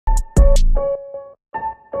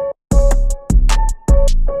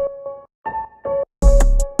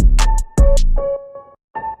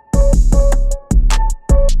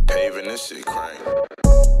This shit crank.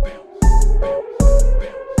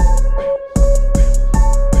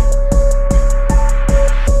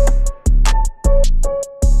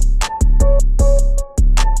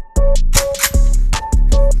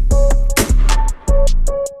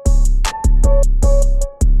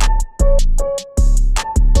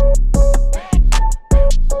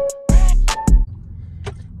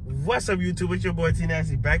 What's up, YouTube? It's your boy T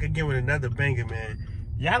Nasty back again with another banger, man.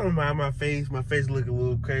 Y'all don't mind my face. My face look a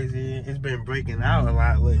little crazy. It's been breaking out a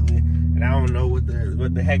lot lately, and I don't know what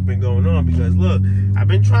the heck been going on. Because look, I've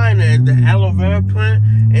been trying the aloe vera plant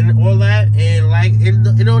and all that, and like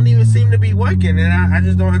it don't even seem to be working. And I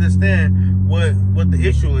just don't understand what the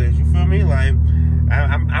issue is. You feel me? Like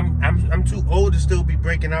I'm too old to still be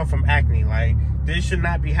breaking out from acne. Like this should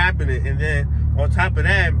not be happening. And then on top of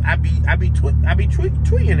that, I be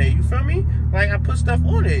tweeting it, you feel me? Like I put stuff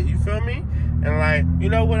on it, you feel me? And like, you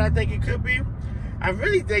know what I think it could be? I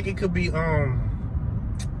really think it could be I'm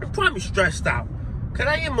probably stressed out. Cause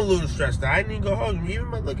I am a little stressed out. I didn't even go hold me.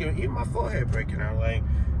 Even my forehead breaking out. Like,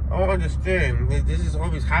 I don't understand. This is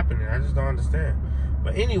always happening. I just don't understand.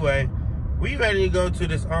 But anyway, we ready to go to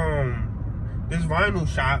this vinyl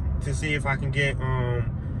shop to see if I can get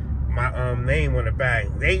my name on the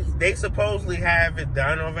bag. They supposedly have it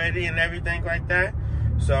done already and everything like that.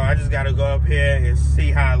 So I just gotta go up here and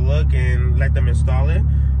see how it look and let them install it.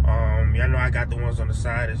 Y'all know I got the ones on the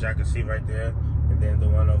side, as y'all can see right there, and then the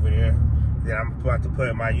one over there. Then I'm about to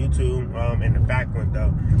put my YouTube in the back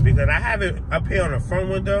window, because I have it up here on the front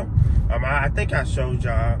window. I think I showed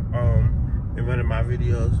y'all in one of my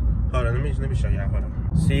videos. Hold on, let me show y'all. Hold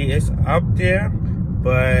on. See, it's up there,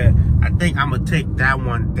 but I think I'm gonna take that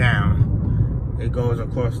one down. It goes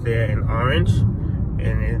across there in orange,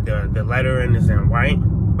 and the lettering is in white.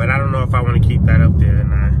 But I don't know if I want to keep that up there,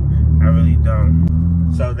 and I really don't.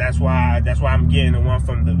 So that's why I'm getting the one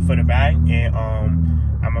for the back, and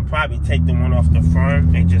I'm gonna probably take the one off the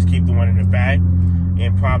front and just keep the one in the back,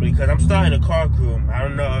 and probably because I'm starting a car group. I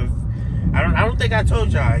don't know if I don't think I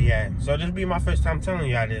told y'all yet. So this will be my first time telling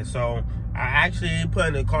y'all this. So I actually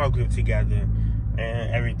putting a car group together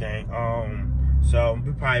and everything. So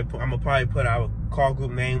I'm gonna probably put our car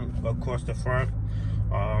group name across the front.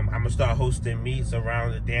 I'm gonna start hosting meets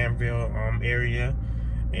around the Danville area,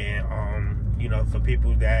 and you know, for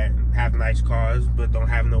people that have nice cars but don't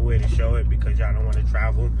have nowhere to show it because y'all don't want to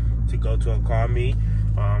travel to go to a car meet.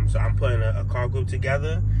 So I'm putting a car group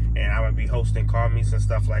together, and I'm gonna be hosting car meets and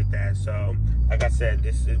stuff like that. So like I said,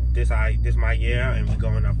 this my year, and we're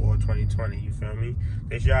going up all 2020. You feel me?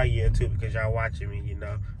 This y'all year too, because y'all watching me. You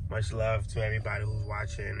know, much love to everybody who's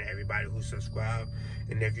watching, everybody who's subscribed.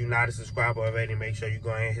 And if you're not a subscriber already, make sure you go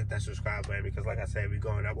ahead and hit that subscribe button, because like I said, we're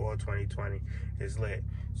going up all 2020. It's lit.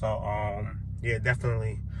 So yeah,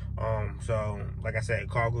 definitely. So like I said,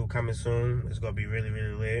 car group coming soon. It's gonna be really,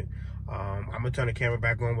 really lit. I'm gonna turn the camera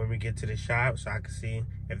back on when we get to the shop, so I can see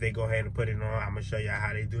if they go ahead and put it on. I'm gonna show y'all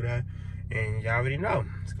how they do that, and y'all already know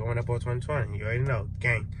it's going up on 2020. You already know,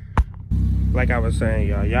 gang. Like I was saying,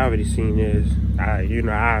 y'all already seen this. You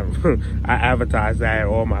know, I advertise that in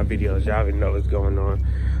all my videos. Y'all already know what's going on.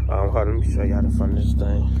 Hold on, let me show y'all the front of this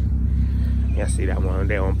thing. Y'all see that one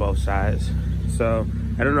there on both sides. So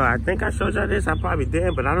I don't know. I think I showed y'all this. I probably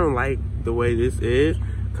did, but I don't like the way this is,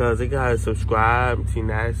 because it got subscribe, T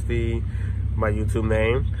Nasty, my YouTube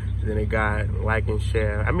name. And then it got like and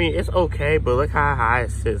share. I mean, it's okay, but look how high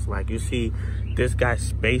it sits. Like, you see this guy's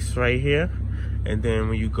space right here, and then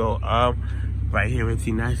when you go up right here where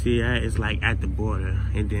T Nasty at, it's like at the border,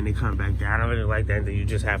 and then they come back down. I don't really like that. And then you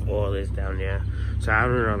just have all this down there. So I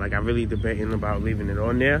don't know. Like, I'm really debating about leaving it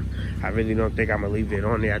on there. I really don't think I'm gonna leave it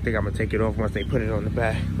on there. I think I'm gonna take it off once they put it on the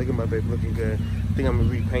back. Look at my baby looking good. I think I'm gonna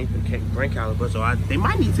repaint the brake caliper. So they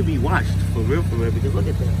might need to be washed for real, because look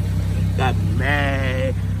at that. Got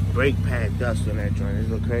mad brake pad dust on that joint. It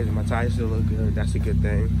look crazy. My tires still look good. That's a good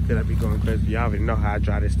thing. Could I be going crazy? Y'all already know how I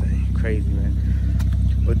drive this thing. Crazy, man.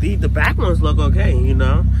 But the back ones look okay, you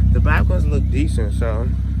know. The back ones look decent. So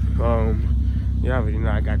y'all already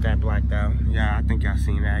know I got that blacked out. Yeah, I think y'all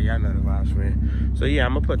seen that. Y'all know the vibes, man. So yeah,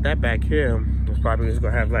 I'm gonna put that back here. It's probably just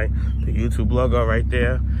gonna have like the YouTube logo right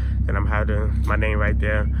there, and I'm having my name right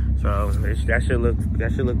there. So that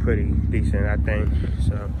should look pretty decent, I think.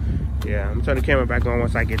 So yeah, I'm gonna turn the camera back on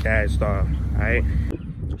once I get that installed. All right.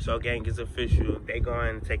 So gang, it's official. They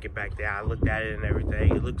going to take it back there. I looked at it and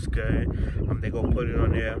everything. It looks good. They gonna put it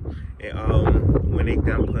on there. And when they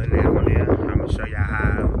done putting it on there, I'm gonna show y'all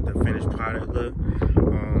how the finished product look.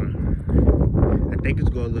 I think it's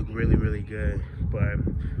gonna look really, really good. But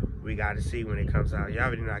we gotta see when it comes out. Y'all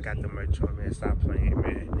already know I got the merch on, man. Stop playing,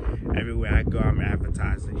 man. Everywhere I go, I'm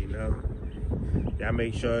advertising, you know. y'all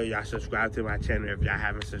make sure y'all subscribe to my channel if y'all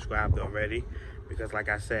haven't subscribed already, because like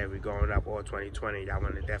I said, we're going up all 2020. Y'all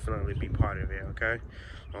want to definitely be part of it, okay?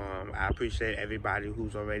 I appreciate everybody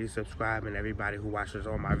who's already subscribed and everybody who watches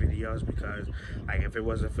all my videos, because like if it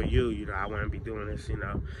wasn't for you, you know, I wouldn't be doing this, you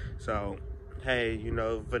know. So hey, you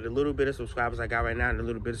know, for the little bit of subscribers I got right now and the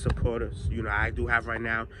little bit of supporters, you know, I do have right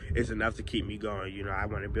now, it's enough to keep me going. You know, I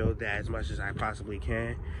want to build that as much as I possibly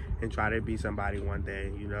can and try to be somebody one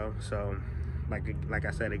day, you know. So like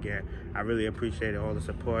I said again, I really appreciate all the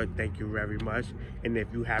support. Thank you very much. And if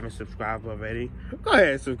you haven't subscribed already, go ahead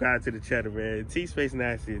and subscribe to the channel, man. T-Space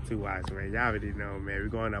Nasty and 2 Wise, man. Y'all already know, man. We're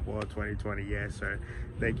going up all 2020. Yes, sir.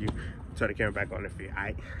 Thank you. Turn the camera back on the feet. All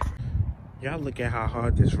right. Y'all look at how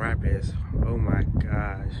hard this rap is. Oh my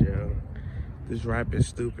gosh, yo. This rap is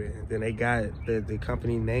stupid. Then they got the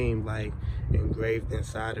company name like engraved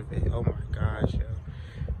inside of it. Oh my gosh, yo.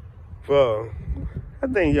 Bro, I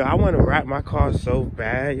think, yo, I want to wrap my car so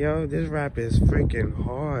bad, yo. This rap is freaking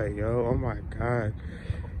hard, yo. Oh my god.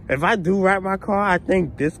 If I do wrap my car, I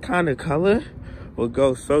think this kind of color will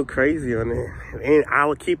go so crazy on it. And I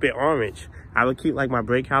would keep it orange. I would keep like my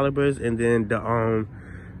brake calipers and then the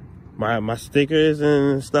my stickers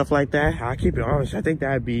and stuff like that. I'll keep it orange. I think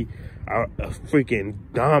that'd be a freaking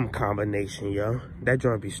dumb combination, yo. That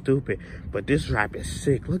joint be stupid. But this rap is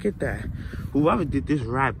sick. Look at that. Whoever did this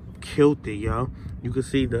rap killed it, yo. You can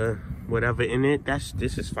see the whatever in it.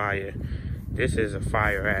 This is fire. This is a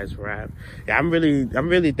fire ass rap. Yeah, I'm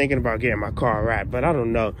really thinking about getting my car wrapped, but I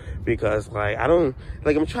don't know, because like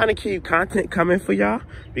I'm trying to keep content coming for y'all,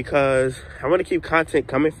 because I want to keep content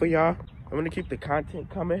coming for y'all. I want to keep the content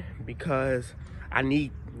coming because I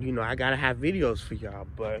need, you know, I gotta have videos for y'all,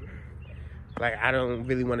 but like I don't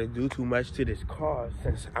really want to do too much to this car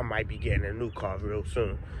since I might be getting a new car real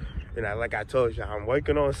soon. And like I told y'all, I'm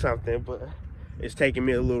working on something, but it's taking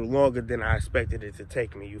me a little longer than I expected it to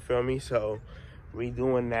take me, you feel me? So we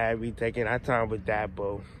doing that, we taking our time with that,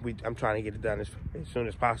 but I'm trying to get it done as soon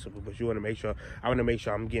as possible. But I want to make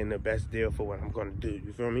sure I'm getting the best deal for what I'm gonna do,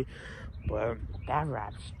 you feel me? But that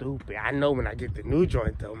rap's stupid. I know when I get the new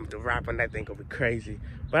joint though, the rap on that thing gonna be crazy.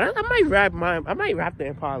 But I might rap the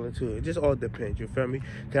Impala too. It just all depends, you feel me?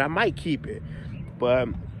 Cause I might keep it, but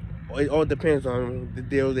it all depends on the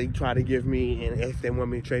deal they try to give me, and if they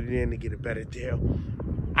want me to trade it in to get a better deal.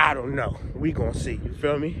 I don't know. We gonna see, you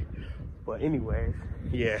feel me? But anyways,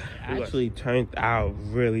 yeah, it actually turned out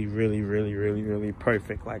really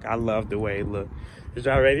perfect. Like, I love the way it looked. Is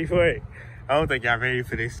y'all ready for it? I don't think y'all ready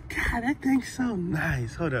for this. God, that thing's so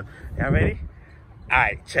nice. Hold up. Y'all ready? All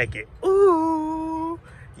right, check it. Ooh,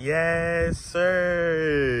 yes,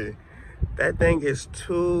 sir. That thing is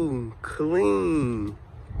too clean.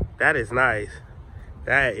 That is nice.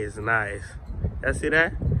 That is nice. Y'all see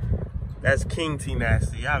that? That's King T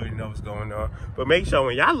Nasty. Y'all already know what's going on. But make sure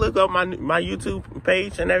when y'all look up my YouTube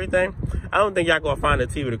page and everything, I don't think y'all gonna find a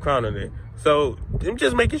T with a crown on it. So I'm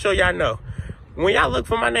just making sure y'all know. When y'all look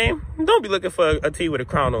for my name, don't be looking for a T with a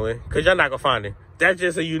crown on it, because y'all not gonna find it. That's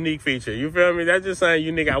just a unique feature. You feel me? That's just something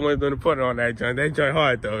unique I wanted to put on that joint. That joint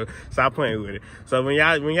hard though. Stop playing with it. So when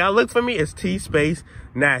y'all look for me, it's T-Space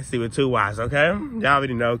Nasty with 2 Y's, okay? Y'all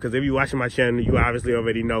already know, because if you're watching my channel, you obviously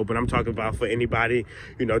already know. But I'm talking about for anybody,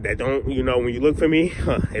 you know, that don't, you know, when you look for me,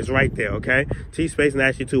 it's right there, okay? T-Space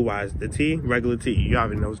Nasty 2 Y's. The T, regular T. You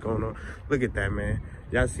already know what's going on. Look at that, man.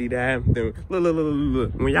 Y'all see that? Then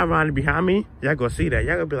look. When y'all riding behind me, y'all gonna see that.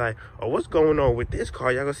 Y'all gonna be like, oh, what's going on with this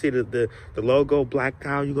car? Y'all gonna see the logo blacked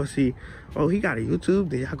out. You gonna see, oh, he got a YouTube.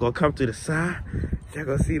 Then y'all gonna come to the side. Y'all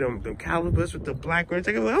gonna see them calibers with the black rims.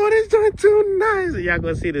 Y'all gonna be like, oh, this joint too nice. And y'all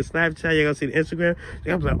gonna see the Snapchat. Y'all gonna see the Instagram.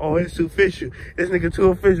 Y'all gonna be like, oh, it's too official. This nigga too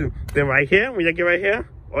official. Then right here, when y'all get right here,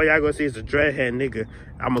 all y'all gonna see is a dreadhead nigga.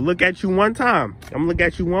 I'm gonna look at you one time. I'm gonna look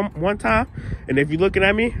at you one time. And if you're looking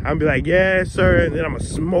at me, I'm gonna be like, yes, sir. And then I'm gonna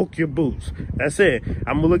smoke your boots. That's it.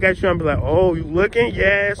 I'm gonna look at you. I'm gonna be like, oh, you looking?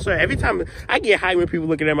 Yes, sir. Every time I get hyped when people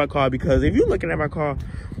looking at my car, because if you're looking at my car,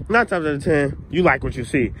 9 times out of 10, you like what you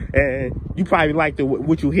see. And you probably like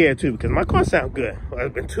what you hear too, because my car sound good.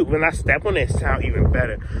 When I step on it, it sound even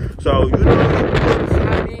better. So, you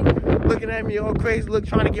know, looking at me all crazy,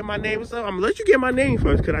 trying to get my name and stuff, I'm gonna let you get my name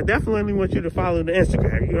first, because I definitely want you to follow the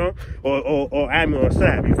Instagram, you know, or add me on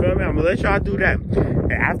Snap, you feel me? I'm gonna let y'all do that.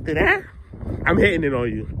 And after that, I'm hitting it on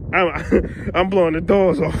you. I'm blowing the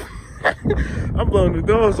doors off. I'm blowing the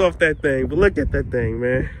doors off that thing. But look at that thing,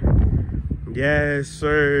 man. Yes,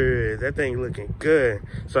 sir. That thing looking good.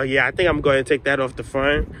 So yeah, I think I'm going to take that off the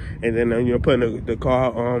front, and then you know, putting the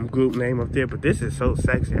car group name up there. But this is so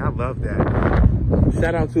sexy. I love that.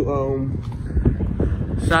 Shout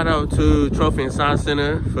out to Trophy and Sign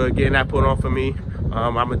Center for getting that put on for me.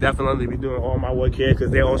 I'm gonna definitely be doing all my work here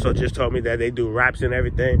because they also just told me that they do wraps and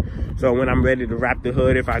everything. So when I'm ready to wrap the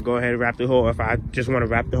hood, if I go ahead and wrap the hood, or if I just want to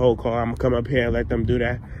wrap the whole car, I'm gonna come up here and let them do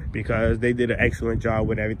that because they did an excellent job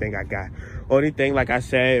with everything I got. Only thing, like I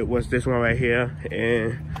said, was this one right here.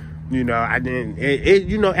 And you know, I didn't,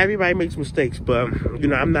 you know, everybody makes mistakes, but, you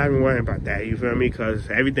know, I'm not even worrying about that, you feel me? Because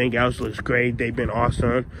everything else looks great. They've been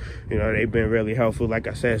awesome. You know, they've been really helpful, like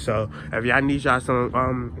I said. So, if y'all need y'all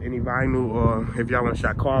some, any vinyl, or if y'all want to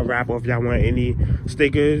shot car wrap, or if y'all want any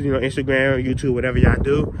stickers, you know, Instagram, YouTube, whatever y'all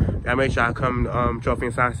do, y'all make sure y'all come Trophy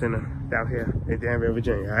and Sign Center down here in Danville,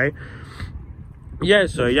 Virginia, all right? Yeah,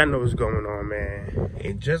 so y'all know what's going on, man.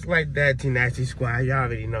 And just like that, T-Nasty Squad, y'all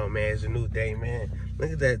already know, man. It's a new day, man.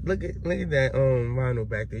 Look at that, look at that vinyl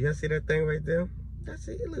back there. Y'all see that thing right there? That's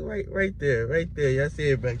it. Look right there. Y'all see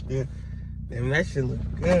it back there? Damn, that shit look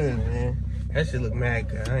good, man. That shit look mad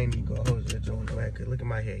good. I ain't even gonna hold it. Look mad good. Look at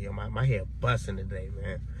my hair, yo. My hair busting today,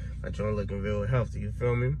 man. My joint looking real healthy. You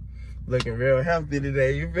feel me? Looking real healthy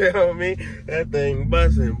today. You feel me? That thing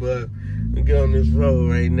busting, but we get on this road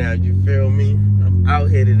right now. You feel me? I'm out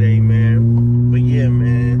here today, man. But yeah,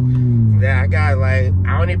 man. Yeah, I got like,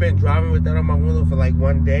 I only been driving with that on my window for like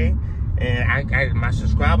 1 day, and my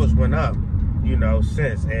subscribers went up, you know,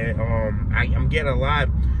 since. And I'm getting a lot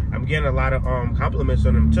of compliments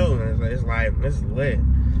on them too. And it's like it's lit.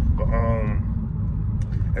 But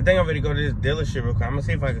I think I'm ready to go to this dealership real quick. I'm gonna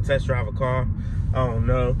see if I can test drive a car. I don't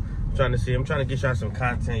know. I'm trying to get y'all some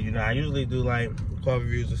content. You know, I usually do like car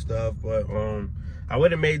reviews and stuff, but I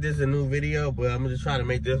would have made this a new video, but I'm just trying to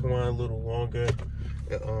make this one a little longer.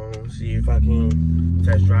 See if I can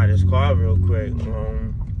test drive this car real quick.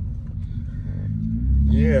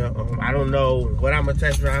 I don't know what I'm gonna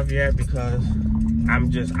test drive yet because I'm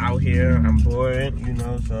just out here. I'm bored, you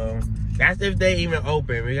know. So that's if they even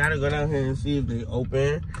open. We gotta go down here and see if they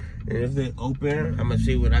open. And if they open, I'm gonna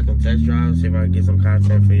see what I can test drive. See if I can get some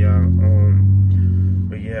content for y'all.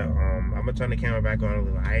 But yeah, I'm gonna turn the camera back on a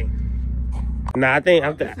little. Alright. Nah, I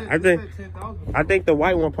think the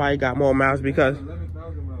white one probably got more miles because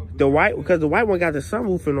the white one got the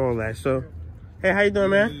sunroof and all that. So, hey, how you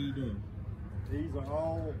doing, man? How you doing? These are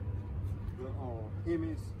all the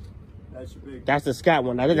Hemis. That's your big. That's the Scat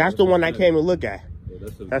one. That's the one I came to look at.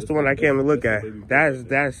 That's the one I came to look at.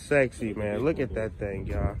 That's sexy, man. Look at that thing,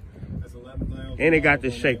 y'all. And it got the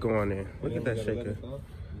shaker on there. Look at that shaker.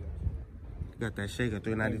 Got that shaker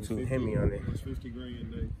 392 Hemi on it.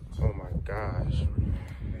 Oh my gosh.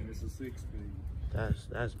 And it's a 6-speed.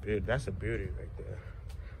 That's beauty. That's a beauty right there.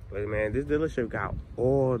 But man, this dealership got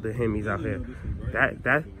all the Hemis out here.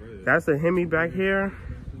 That's a Hemi back here.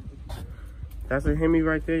 That's a Hemi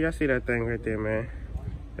right there. Y'all see that thing right there, man.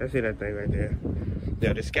 Y'all see that thing right there.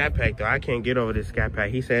 Yeah, the Scat Pack though, I can't get over this Scat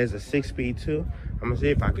Pack. He says it's a 6-speed too. I'm gonna see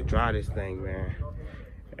if I could drive this thing, man.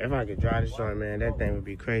 If I could drive this joint, man, that thing would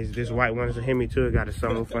be crazy. This white one is a Hemi too. It got a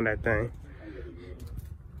sunroof on that thing.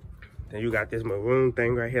 Then you got this maroon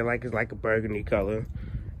thing right here, like it's like a burgundy color.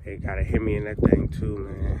 It got a Hemi in that thing too,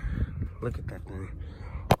 man. Look at that thing.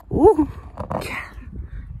 Ooh.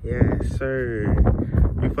 Yes, sir.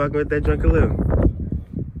 You fucking with that joint, Khalil?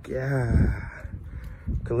 Yeah.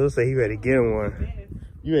 Khalil said he ready to get him one.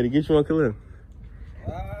 You ready to get you one, Khalil?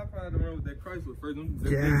 I found the road with that Chrysler first.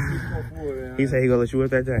 Yeah. He said he gonna let you whip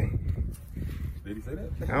that thing. Did he say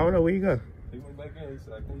that? I don't know where you go. He went back in. He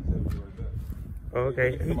said, I think he said it like that. Oh,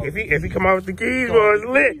 okay. If he come out with the keys, boy, it's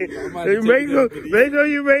lit. Make sure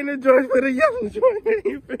you bring the joint for the yellow joint.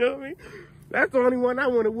 You feel me? That's the only one I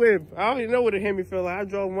want to whip. I already know what a Hemi feel like. I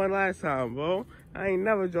drove one last time, bro. I ain't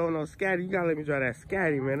never drove no Scatty. You gotta let me drive that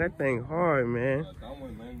Scatty, man. That thing hard, man. I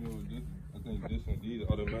went manual with this. I think this one, these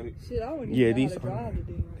automatic. Shit, I wouldn't yeah, even these. know how to drive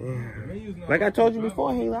the Damn. Like I told you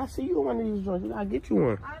before, hey, I see you on one of these joints. You gotta get you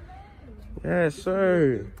one. Yes,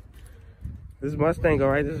 sir. This Mustang, all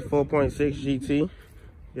right. This is 4.6 GT.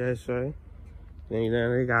 Yes, sir. Then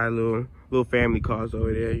they got a little family cars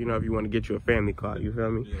over there. You know, if you want to get you a family car, you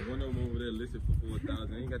feel me? Yeah, one of them over there listed for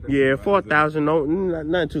 4,000. Ain't got that. Yeah, 4,000. No,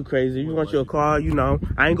 nothing too crazy. You want your car, you know.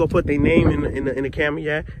 I ain't gonna put their name in the camera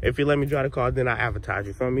yet. If you let me drive the car, then I advertise.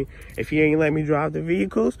 You feel me? If you ain't let me drive the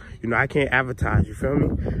vehicles, you know, I can't advertise. You feel me?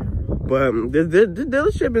 But the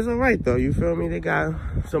dealership is alright though. You feel me? They got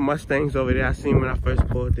some Mustangs over there. I seen when I first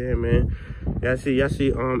pulled there, man. Y'all see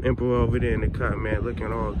Emperor over there in the cut, man,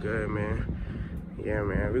 looking all good, man. Yeah,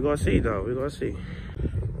 man. We gonna see though. We gonna see.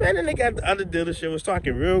 Man, then they got the other dealership was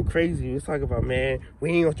talking real crazy. He was talking about, man,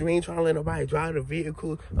 we ain't trying to let nobody drive the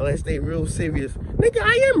vehicle unless they real serious. Nigga,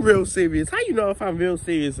 I am real serious. How you know if I'm real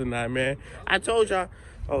serious or not, man? I told y'all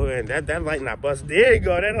Oh, and that light not busting. There you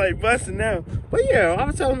go. That light busting now. But yeah, I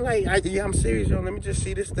was telling him like, yeah, I'm serious, yo. Let me just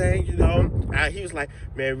see this thing, you know. He was like,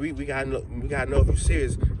 man, we gotta know if you're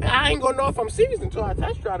serious. And I ain't gonna know if I'm serious until I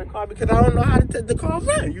test drive the car because I don't know how to take the car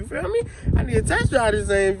run. You feel me? I need to test drive this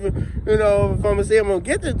thing, you know, if I'm gonna say I'm gonna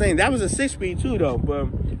get this thing. That was a 6-speed too, though.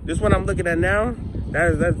 But this one I'm looking at now,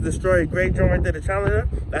 that's Destroyed Great joint right there, the Challenger.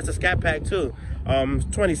 That's a Scat Pack too.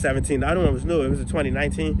 2017. The other one was new. It was a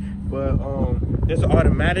 2019. But there's an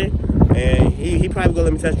automatic, and he probably gonna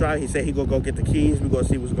let me test drive. He said he gonna go get the keys. We gonna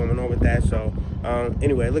see what's going on with that. So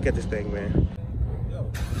anyway, look at this thing, man.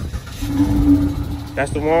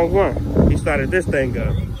 That's the wrong one. He started this thing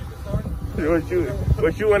up.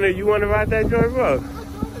 What you wanna ride that joint, bro?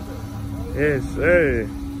 Yes, sir.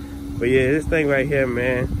 But yeah, this thing right here,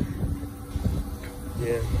 man.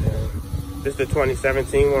 Yeah, man. This is the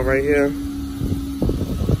 2017 one right here. I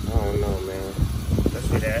don't know, man. Let's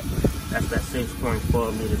see that. That's that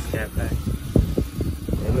 6.4 liter Scat Pack.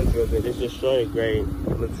 It looks real good. This is Destroyed Great.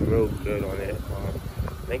 It looks real good on it.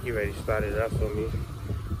 I think you already started it up for me.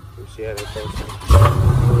 Let me see how that goes.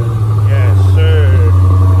 Yes, sir.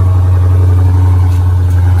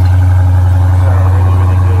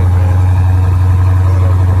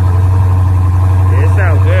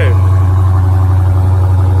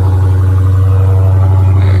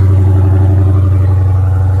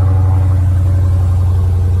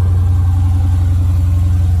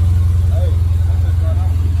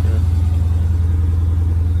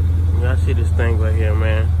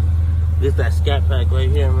 This that Scat Pack right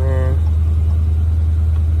here, man.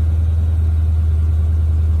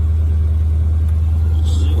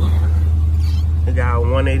 It got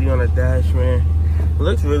 180 on the dash, man. It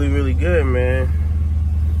looks really, really good, man.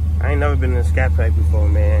 I ain't never been in a Scat Pack before,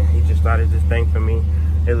 man. He just started this thing for me.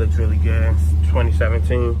 It looks really good. It's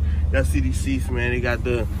 2017. Y'all see these seats, man. They got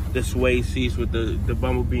the suede seats with the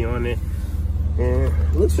Bumblebee on it. And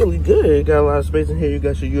it looks really good. It got a lot of space in here. You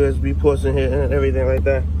got your USB ports in here and everything like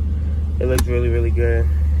that. It looks really, really good.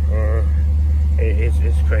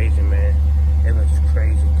 It's crazy, man. It looks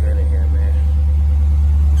crazy good in here, man.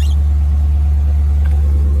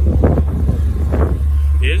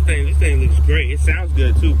 Yeah, this thing looks great. It sounds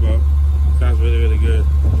good too, bro. It sounds really, really good.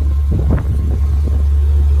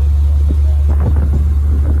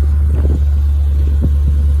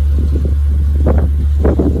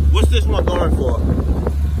 What's this one going for?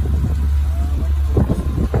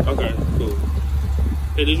 Okay, cool.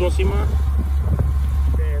 Hey, did you want to see mine?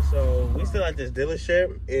 Man, so we still at this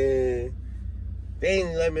dealership, and they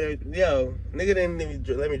ain't let me, yo, nigga didn't even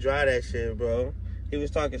let me drive that shit, bro. He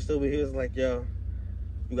was talking stupid. He was like, yo,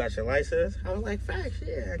 you got your license? I was like, facts,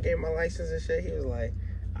 yeah. I gave my license and shit. He was like,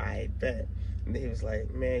 I bet. And then he was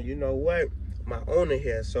like, man, you know what? My owner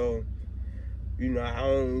here, so, you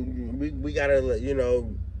know, we gotta, you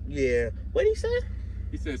know, yeah. What'd he say?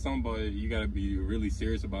 He said something about you gotta be really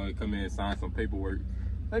serious about it. Come in and sign some paperwork.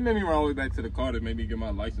 That made me run all the way back to the car that made me get my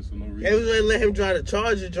license for no reason. They was gonna let him drive the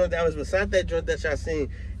Charger joint that was beside that joint that y'all seen,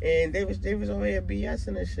 and they was over here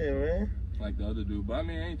BSing and shit, man. Like the other dude, but I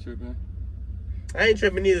mean, I ain't tripping. I ain't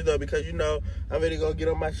tripping either though, because you know I'm really gonna get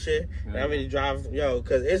on my shit and I'm really drive, yo,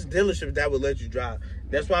 because it's dealerships that would let you drive.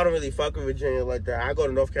 That's why I don't really fuck with Virginia like that. I go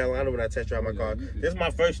to North Carolina when I test drive my car. This is my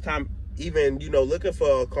first time even, you know, looking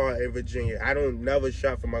for a car in Virginia. I don't never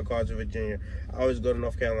shop for my cars in Virginia. I always go to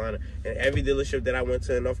North Carolina. And every dealership that I went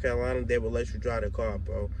to in North Carolina, they will let you drive the car,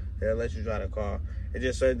 bro. They'll let you drive the car. It's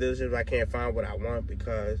just certain dealerships I can't find what I want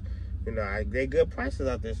because, you know, they good prices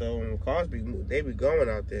out there. So when cars they be going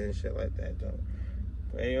out there and shit like that, though.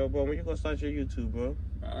 Hey, yo, bro, when you gonna start your YouTube, bro?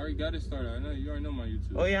 I already got it started. I know you already know my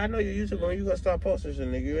YouTube. Oh yeah, I know your YouTube. When you gonna start posting shit,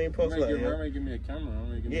 nigga? You ain't posting like that. I'm gonna give me a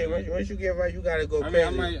camera. Once you get right, you gotta go crazy. I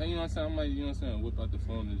might, you know what I'm saying, whip out the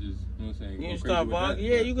phone and just, you know what I'm saying. You can start vlogging.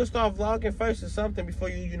 Yeah, you can start vlogging first or something before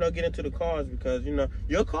you know, get into the cars because you know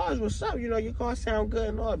your cars. What's up? You know your cars sound good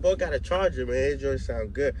and all. Bro got a Charger, man. His joints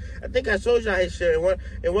sound good. I think I showed y'all his shit in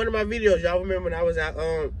one of my videos. Y'all remember when I was at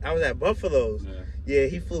Buffalo's? Yeah. Yeah,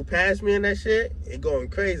 he flew past me and that shit and going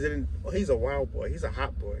crazy. And, he's a wild boy. He's a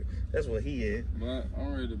hot boy. That's what he is. But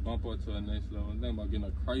I'm ready to bump up to the next level. I'm thinking about getting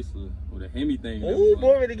a Chrysler with a Hemi thing. Ooh,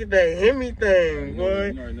 boy, ready to get that Hemi thing,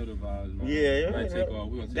 boy. You already know the vibes, man. Yeah,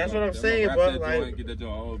 that's what I'm saying, bro. Like, get that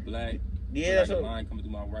joint all black. Yeah, that's a line coming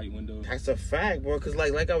through my right window. That's a fact, bro. Cause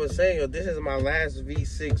like I was saying, yo, this is my last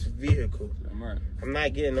V6 vehicle. I'm right. I'm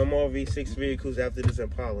not getting no more V6 vehicles after this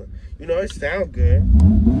Impala. You know, it sounds good.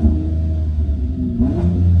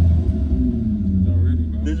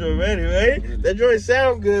 This already, right? That joint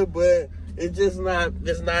sound good, but it's just not.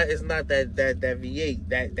 It's not that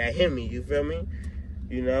V8, that Hemi. You feel me?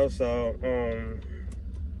 You know, so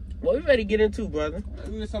What we ready to get into, brother?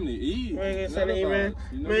 We get something to eat. We ready to get something to eat, man?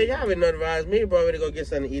 You know? Man, y'all been notified. Me and bro ready to go get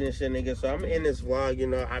something to eat and shit, nigga. So I'm in this vlog, you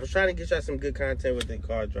know. I was trying to get y'all some good content with the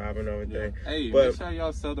car driving and everything. Yeah. Hey, but make sure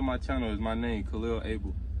y'all sub to my channel. It's my name, Khalil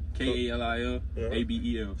Abel.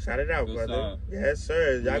 Kalil-Abel. Shout it out, go brother. sub. Yes,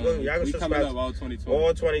 sir. Y'all go we subscribe. coming up all 2020.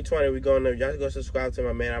 All 2020, we going to. Y'all go subscribe to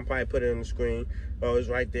my man. I'm probably put it on the screen. Oh, it's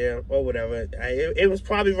right there or whatever. It was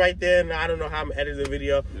probably right there. And I don't know how I'm editing the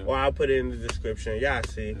video, or I'll put it in the description. Y'all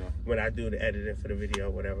see when I do the editing for the video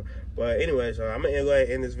or whatever. But anyway, so I'm gonna go ahead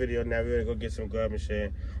and end this video now. We're gonna go get some grub and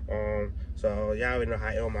shit. So y'all already know how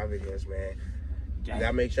I end my videos, man.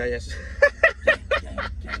 Y'all make sure y'all.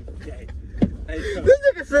 This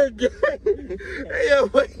nigga said gang. Hey, yo,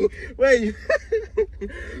 wait.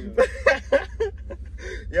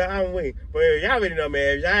 Yo, I'm weak. But y'all already know,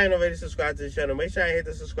 man. If y'all ain't already subscribed to the channel, make sure y'all hit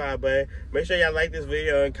the subscribe button. Make sure y'all like this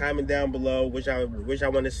video and comment down below which I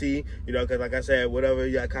want to see. You know, because like I said, whatever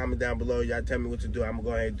y'all comment down below, y'all tell me what to do. I'm going to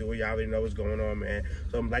go ahead and do it. Y'all already know what's going on, man.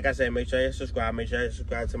 So, like I said, make sure you subscribe. Make sure you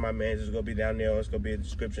subscribe to my man. It's going to be down there, or it's going to be in the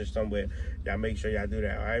description somewhere. Y'all make sure y'all do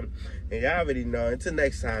that, all right? And y'all already know. Until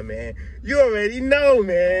next time, man. You already know,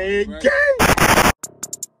 man. Gang!